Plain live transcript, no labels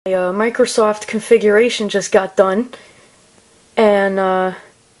Microsoft configuration just got done, and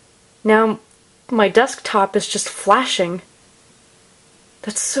now my desktop is just flashing.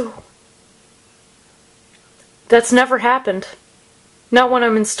 That's never happened. Not when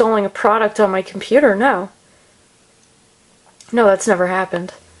I'm installing a product on my computer, no. No, that's never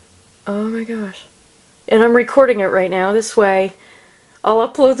happened. Oh my gosh. And I'm recording it right now, this way I'll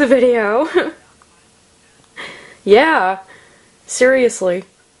upload the video. Yeah, seriously.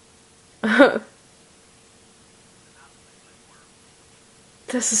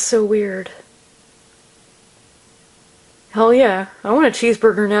 This is so weird. Hell yeah, I want a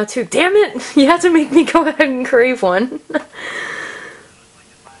cheeseburger now too. Damn it! You have to make me go ahead and crave one.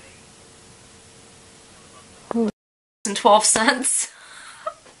 And 12 cents.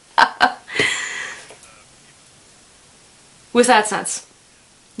 With AdSense.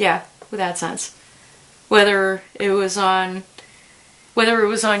 Yeah, with AdSense. Whether it was on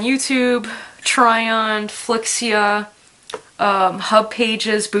YouTube, Tryon, Flixia, Hub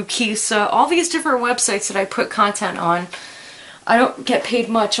Pages, Bukisa, all these different websites that I put content on. I don't get paid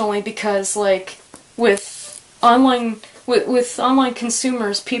much, only because, like, with online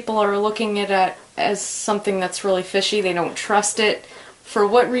consumers, people are looking at it as something that's really fishy. They don't trust it. For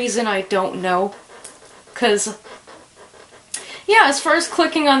what reason, I don't know. Because, yeah, as far as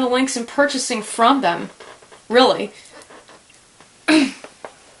clicking on the links and purchasing from them, really.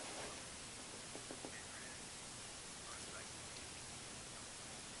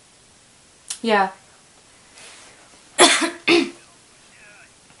 Yeah.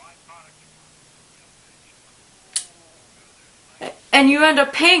 And you end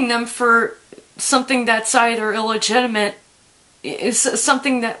up paying them for something that's either illegitimate, is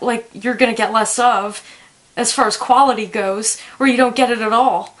something that, like, you're gonna get less of as far as quality goes, or you don't get it at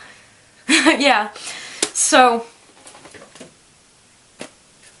all. Yeah. So,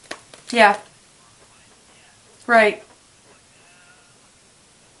 yeah. Right.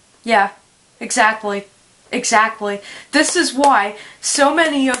 Yeah. Exactly. Exactly. This is why so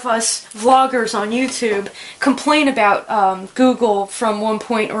many of us vloggers on YouTube complain about Google from one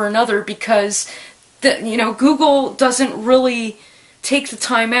point or another, because Google doesn't really take the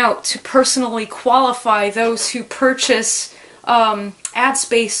time out to personally qualify those who purchase ad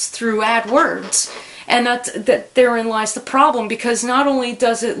space through AdWords. And that therein lies the problem, because not only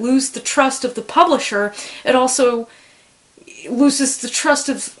does it lose the trust of the publisher, it also loses the trust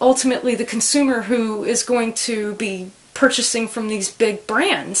of, ultimately, the consumer who is going to be purchasing from these big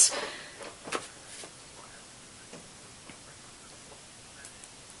brands.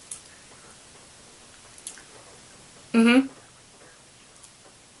 Mm-hmm.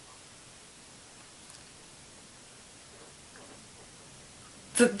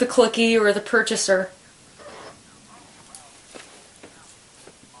 The clicky or the purchaser.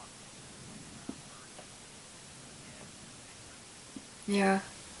 Yeah.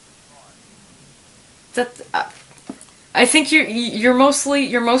 I think you're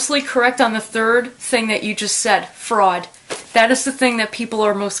mostly correct on the third thing that you just said, fraud. That is the thing that people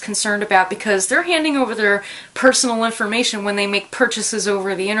are most concerned about, because they're handing over their personal information when they make purchases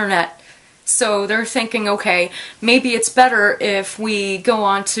over the internet. So they're thinking, okay, maybe it's better if we go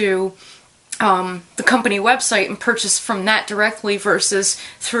on to the company website and purchase from that directly versus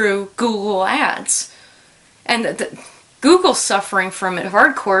through Google Ads. And Google's suffering from it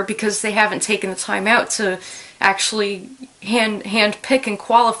hardcore, because they haven't taken the time out to actually hand pick and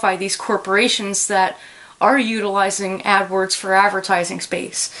qualify these corporations that are utilizing AdWords for advertising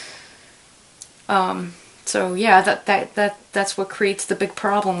space. So yeah, that's what creates the big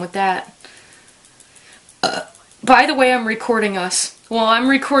problem with that. By the way, I'm recording us. Well, I'm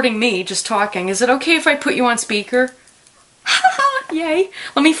recording me just talking. Is it okay if I put you on speaker? Yay!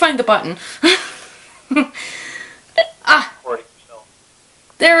 Let me find the button. Ah!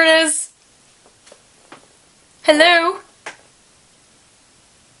 There it is! Hello?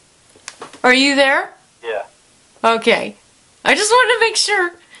 Are you there? Yeah. Okay. I just wanted to make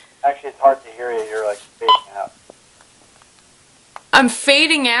sure. Actually, it's hard to hear you. You're, like, fading out. I'm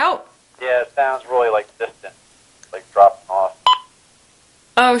fading out? Yeah, it sounds really, like, distant. Like, dropping off.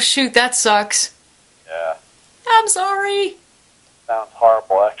 Oh, shoot, that sucks. Yeah. I'm sorry. Sounds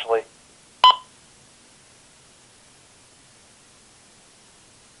horrible, actually.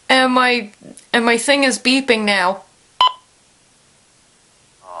 And my thing is beeping now.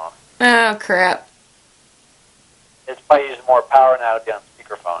 Oh, crap. It's probably using more power now to be on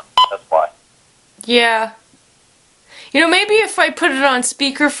speakerphone. That's why. Yeah. You know, maybe if I put it on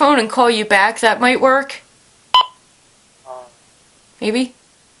speakerphone and call you back, that might work. Maybe?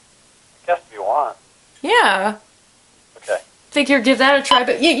 I guess if you want. Yeah. Okay. figure give that a try.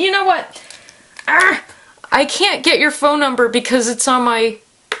 But you know what? I can't get your phone number because it's on my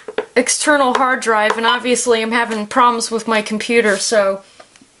external hard drive, and obviously I'm having problems with my computer, so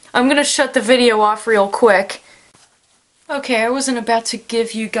I'm gonna shut the video off real quick. Okay, I wasn't about to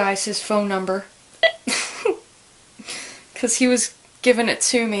give you guys his phone number. Because he was giving it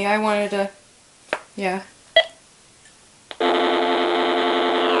to me. I wanted to... yeah. Oh,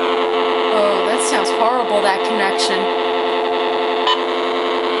 that sounds horrible, that connection.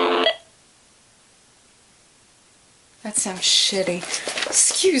 That sounds shitty.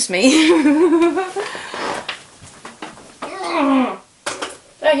 Excuse me. I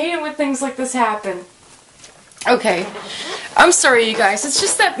hate it when things like this happen. Okay. I'm sorry, you guys. It's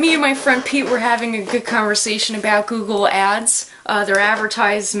just that me and my friend Pete were having a good conversation about Google Ads, their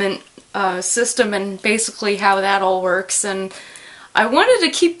advertisement system, and basically how that all works. And I wanted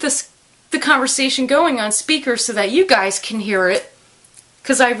to keep the conversation going on speaker so that you guys can hear it.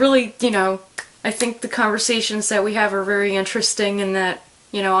 Because I really, I think the conversations that we have are very interesting, and that,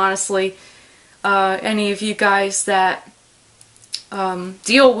 honestly, any of you guys that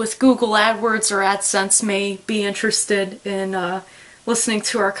deal with Google AdWords or AdSense may be interested in listening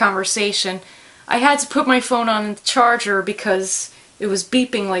to our conversation. I had to put my phone on the charger because it was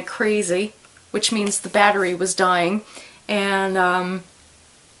beeping like crazy, which means the battery was dying. And,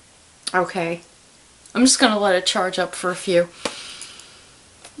 okay. I'm just gonna let it charge up for a few.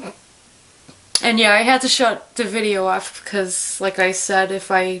 And yeah, I had to shut the video off because, like I said,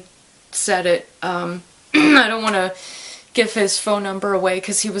 if I said it, I don't want to give his phone number away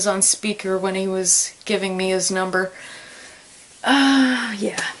because he was on speaker when he was giving me his number.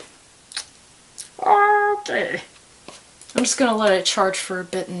 Yeah. Okay. I'm just gonna let it charge for a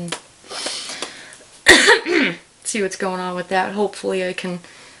bit and see what's going on with that. Hopefully I can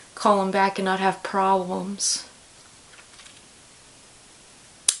call him back and not have problems.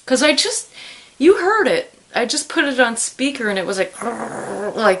 Because you heard it. I just put it on speaker and it was like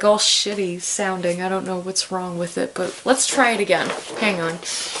all shitty sounding. I don't know what's wrong with it, but let's try it again. Hang on.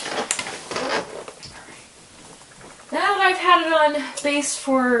 Now that I've had it on base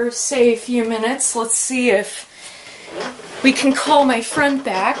for, say, a few minutes, let's see if we can call my friend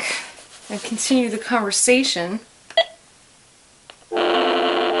back and continue the conversation.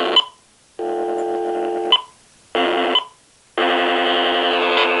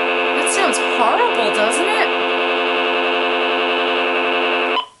 Horrible, doesn't it?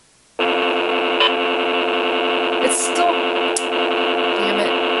 It's still... damn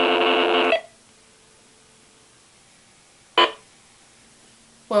it.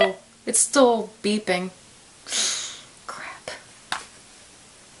 Whoa, it's still beeping. Crap.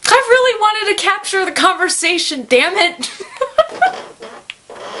 I really wanted to capture the conversation, damn it!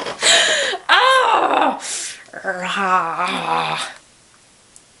 Ah!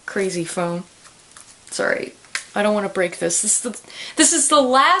 Crazy phone. Sorry, I don't want to break this. This is the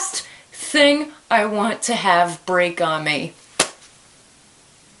last thing I want to have break on me.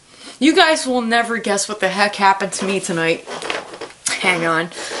 You guys will never guess what the heck happened to me tonight. Hang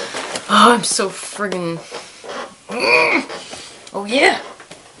on. Oh, I'm so friggin... Oh yeah!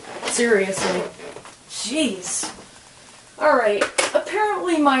 Seriously. Jeez. Alright,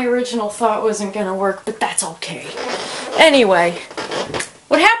 apparently my original thought wasn't gonna work, but that's okay. Anyway,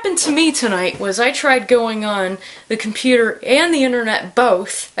 what happened to me tonight was I tried going on the computer and the internet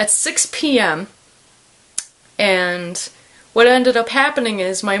both at 6 p.m. and what ended up happening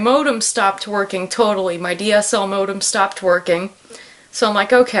is my modem stopped working totally. My DSL modem stopped working. So I'm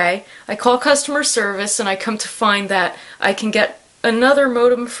like, okay. I call customer service and I come to find that I can get another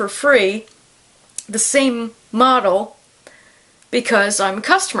modem for free, the same model, because I'm a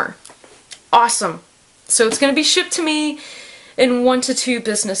customer. Awesome. So it's going to be shipped to me in 1 to 2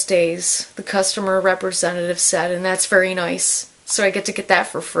 business days, the customer representative said, and that's very nice. So I get to get that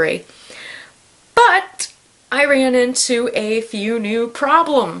for free. But I ran into a few new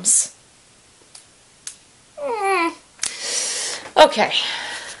problems. Okay.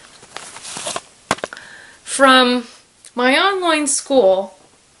 From my online school,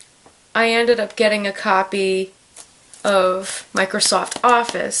 I ended up getting a copy of Microsoft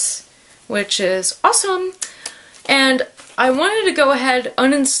Office, which is awesome. And I wanted to go ahead,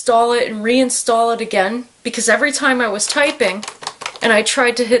 uninstall it, and reinstall it again, because every time I was typing and I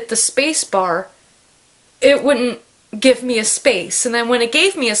tried to hit the space bar, it wouldn't give me a space. And then when it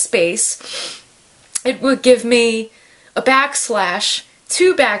gave me a space, it would give me a backslash,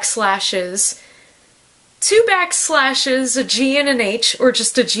 2 backslashes, 2 backslashes, a G and an H, or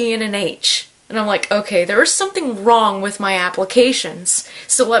just a G and an H. And I'm like, okay, there is something wrong with my applications.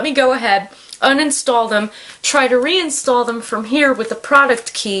 So let me go ahead, uninstall them, try to reinstall them from here with the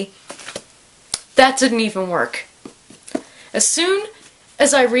product key. That didn't even work. As soon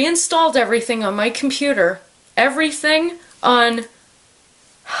as I reinstalled everything on my computer, everything on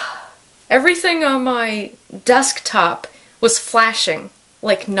my desktop was flashing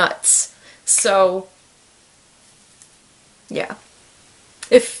like nuts. So, yeah.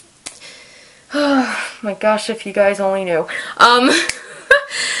 Oh my gosh, if you guys only knew.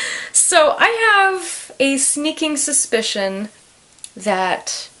 So I have a sneaking suspicion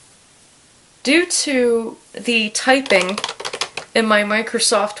that due to the typing in my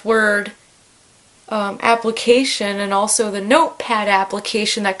Microsoft Word application and also the Notepad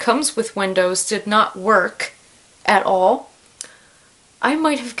application that comes with Windows did not work at all, I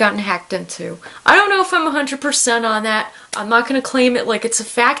might have gotten hacked into. I don't know if I'm 100% on that. I'm not going to claim it like it's a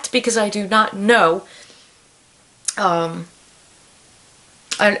fact because I do not know. I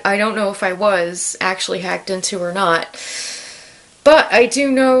don't know if I was actually hacked into or not. But I do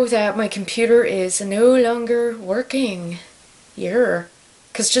know that my computer is no longer working. Yeah.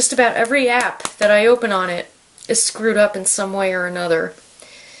 Because just about every app that I open on it is screwed up in some way or another.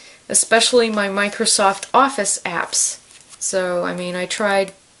 Especially my Microsoft Office apps. So, I mean, I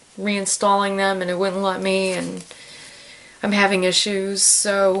tried reinstalling them and it wouldn't let me, and I'm having issues,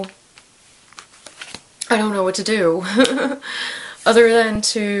 so I don't know what to do. Other than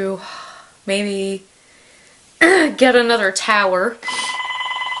to maybe get another tower.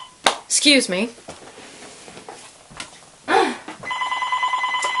 Excuse me. I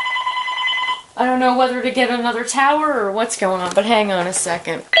don't know whether to get another tower or what's going on, but hang on a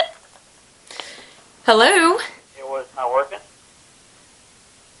second. Hello? It's not working?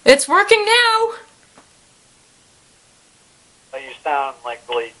 It's working now! But you sound like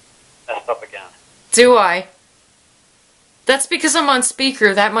really messed up again. Do I? That's because I'm on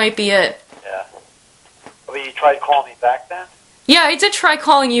speaker, that might be it. Yeah. But you tried calling me back then? Yeah, I did try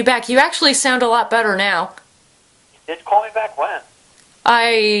calling you back. You actually sound a lot better now. You did call me back when?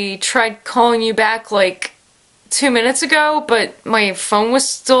 I tried calling you back like 2 minutes ago, but my phone was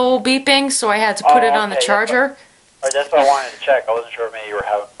still beeping, so I had to put it on the charger. That's what I wanted to check. I wasn't sure maybe you were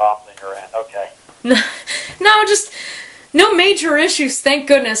having problems on your end. Okay. No, just no major issues, thank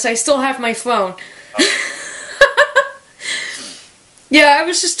goodness. I still have my phone. Okay. Yeah, I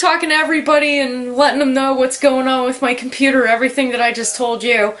was just talking to everybody and letting them know what's going on with my computer, everything that I just told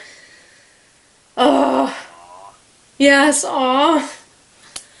you. Oh. Yes, aw.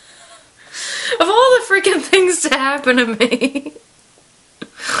 Of all the freaking things to happen to me.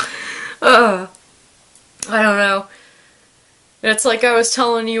 I don't know. It's like I was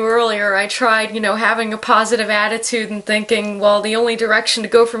telling you earlier, I tried, having a positive attitude and thinking, well, the only direction to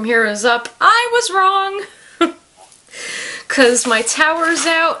go from here is up. I was wrong! Because my tower's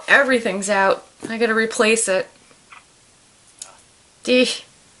out, everything's out. I gotta replace it.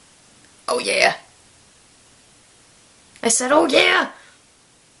 Oh yeah. I said, oh yeah!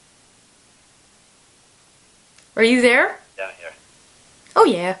 Are you there? Yeah, I'm here. Oh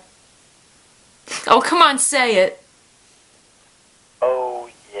yeah. Oh, come on, say it. Oh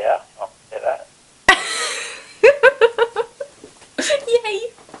yeah? I'll say that.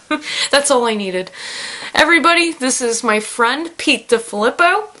 Yay! That's all I needed. Everybody, this is my friend Pete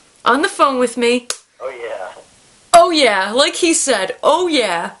DeFilippo on the phone with me. Oh yeah. Oh yeah, like he said, oh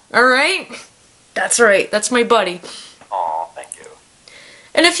yeah. Alright? That's right, that's my buddy. Aw, thank you.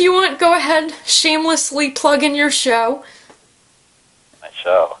 And if you want, go ahead, shamelessly plug in your show. My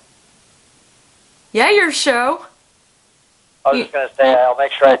show? Yeah, your show. I was just going to say, I'll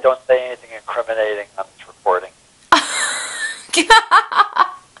make sure I don't say anything incriminating on this recording.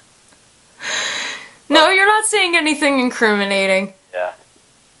 No, you're not saying anything incriminating. Yeah.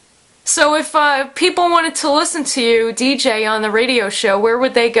 So if people wanted to listen to you DJ on the radio show, where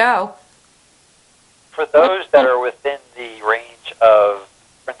would they go? For those that are within the range of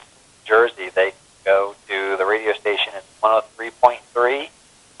Princeton, New Jersey, they go to the radio station at 103.3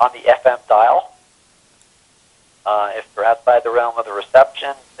 on the FM dial. If they're outside the realm of the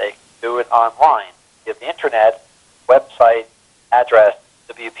reception, they can do it online. You have the internet website address,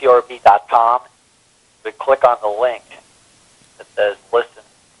 WPRB.com. You click on the link that says listen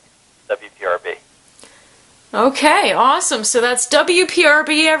to WPRB. Okay, awesome. So that's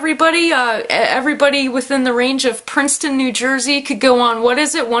WPRB, everybody. Everybody within the range of Princeton, New Jersey could go on, what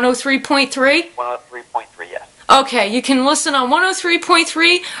is it, 103.3? 103.3, yes. Okay, you can listen on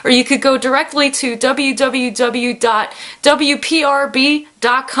 103.3, or you could go directly to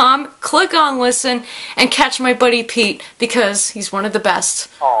www.wprb.com, click on listen, and catch my buddy Pete, because he's one of the best.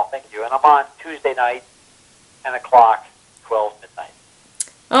 Oh, thank you. And I'm on Tuesday night, 10 o'clock, 12 midnight.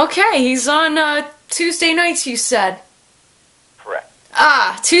 Okay, he's on Tuesday nights, you said. Correct.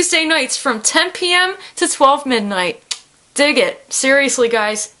 Tuesday nights from 10 p.m. to 12 midnight. Dig it. Seriously,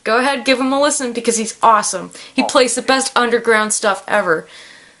 guys. Go ahead, give him a listen because he's awesome. He plays the best underground stuff ever.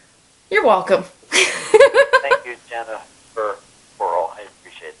 You're welcome. Thank you, Jenna, for all. I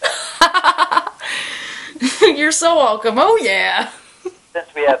appreciate that. You're so welcome. Oh, yeah.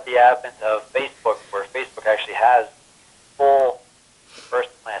 Since we have the advent of Facebook, where Facebook actually has full first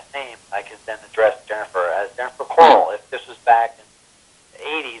and last name, I can then address Jennifer as Jennifer Coral. If this was back in the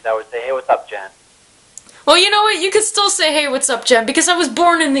 80s, I would say, hey, what's up, Jen? Well, you know what? You could still say, hey, what's up, Jen? Because I was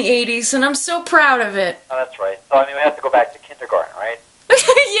born in the 80s, and I'm so proud of it. Oh, that's right. So, I mean, we have to go back to kindergarten, right?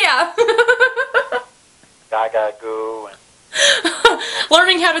 Yeah. Gaga goo and...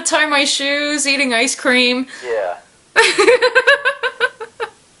 Learning how to tie my shoes, eating ice cream. Yeah.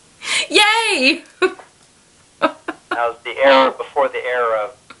 Yay! That was the era before the era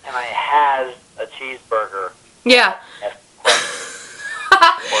of, can I has a cheeseburger? Yeah.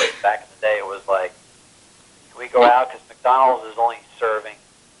 Or back in the day, it was like, can we go out? Because McDonald's is only serving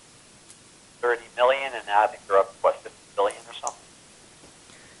 30 million, and now I think they're up to, what, 50 billion or something?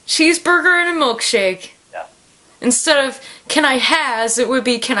 Cheeseburger and a milkshake. Yeah. Instead of, can I has, it would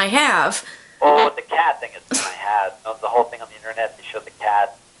be, can I have? Well, with the cat thing, it's can I has. You know, the whole thing on the internet, they show the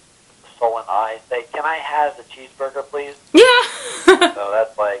cat, the sullen eyes, say, can I has a cheeseburger, please? Yeah. So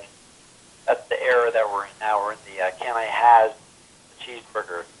that's like, that's the era that we're in now. We're in the, can I has a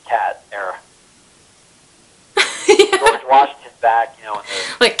cheeseburger cat era. Yeah. George Washington back, you know, in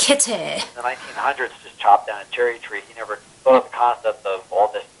Like kitty. the 1900s, just chopped down a cherry tree. He never thought of the concept of all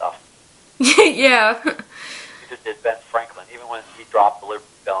this stuff. Yeah. Neither did Ben Franklin, even when he dropped the Liberty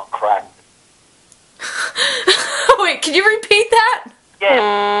Bell and cracked it. Wait, can you repeat that? Yeah.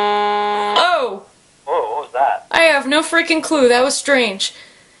 Oh. Whoa, what was that? I have no freaking clue. That was strange.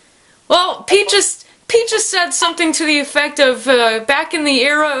 Well, Pete just said something to the effect of, back in the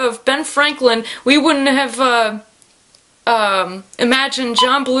era of Ben Franklin, we wouldn't have, imagined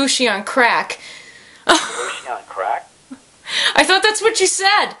John Belushi on crack. Belushi on crack? I thought that's what you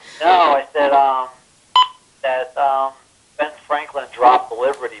said. No, I said, that, Ben Franklin dropped the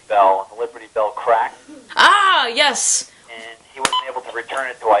Liberty Bell, and the Liberty Bell cracked, Ah, yes. and he wasn't able to return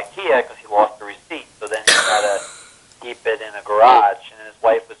it to IKEA because he lost the receipt, so then he had to keep it in a garage, and his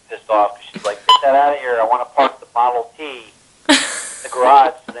wife was pissed off because she's like, get that out of here, I want to park the Model T in the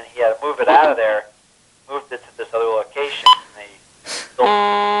garage, so then he had to move it out of there, moved it to this other location, and they built...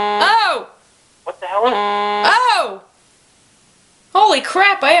 Oh! What the hell is it? Oh! Holy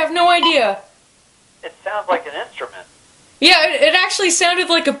crap, I have no idea. It sounds like an instrument. Yeah, it actually sounded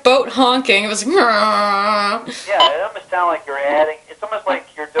like a boat honking. It was like... Yeah, it almost sounds like you're adding... It's almost like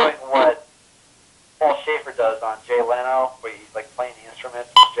you're doing what Paul Schaefer does on Jay Leno, where he's like playing the instrument.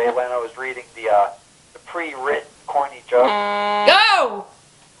 Jay Leno is reading the pre-written corny joke. Oh!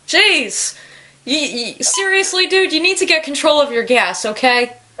 Jeez. Seriously, dude, you need to get control of your gas,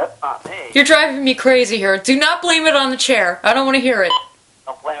 okay? That's not me. You're driving me crazy here. Do not blame it on the chair. I don't want to hear it.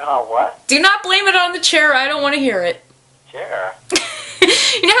 Don't blame it on what? Do not blame it on the chair. I don't want to hear it. Chair.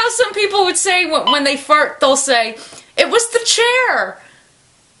 You know how some people would say when they fart, they'll say, it was the chair.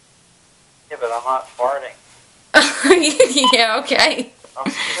 Yeah, but I'm not farting. Yeah, okay. I'm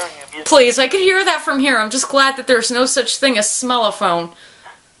hearing a music. Please, I could hear that from here. I'm just glad that there's no such thing as smellophone.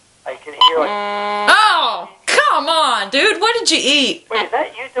 I can hear like... Oh, come on, dude. What did you eat? Wait, is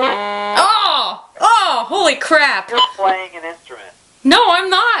that you doing... Oh, holy crap. You're playing an instrument. No, I'm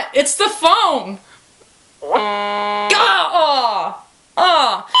not. It's the phone. What?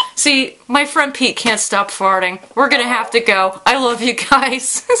 Oh. See, my friend Pete can't stop farting. We're gonna have to go. I love you guys.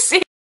 See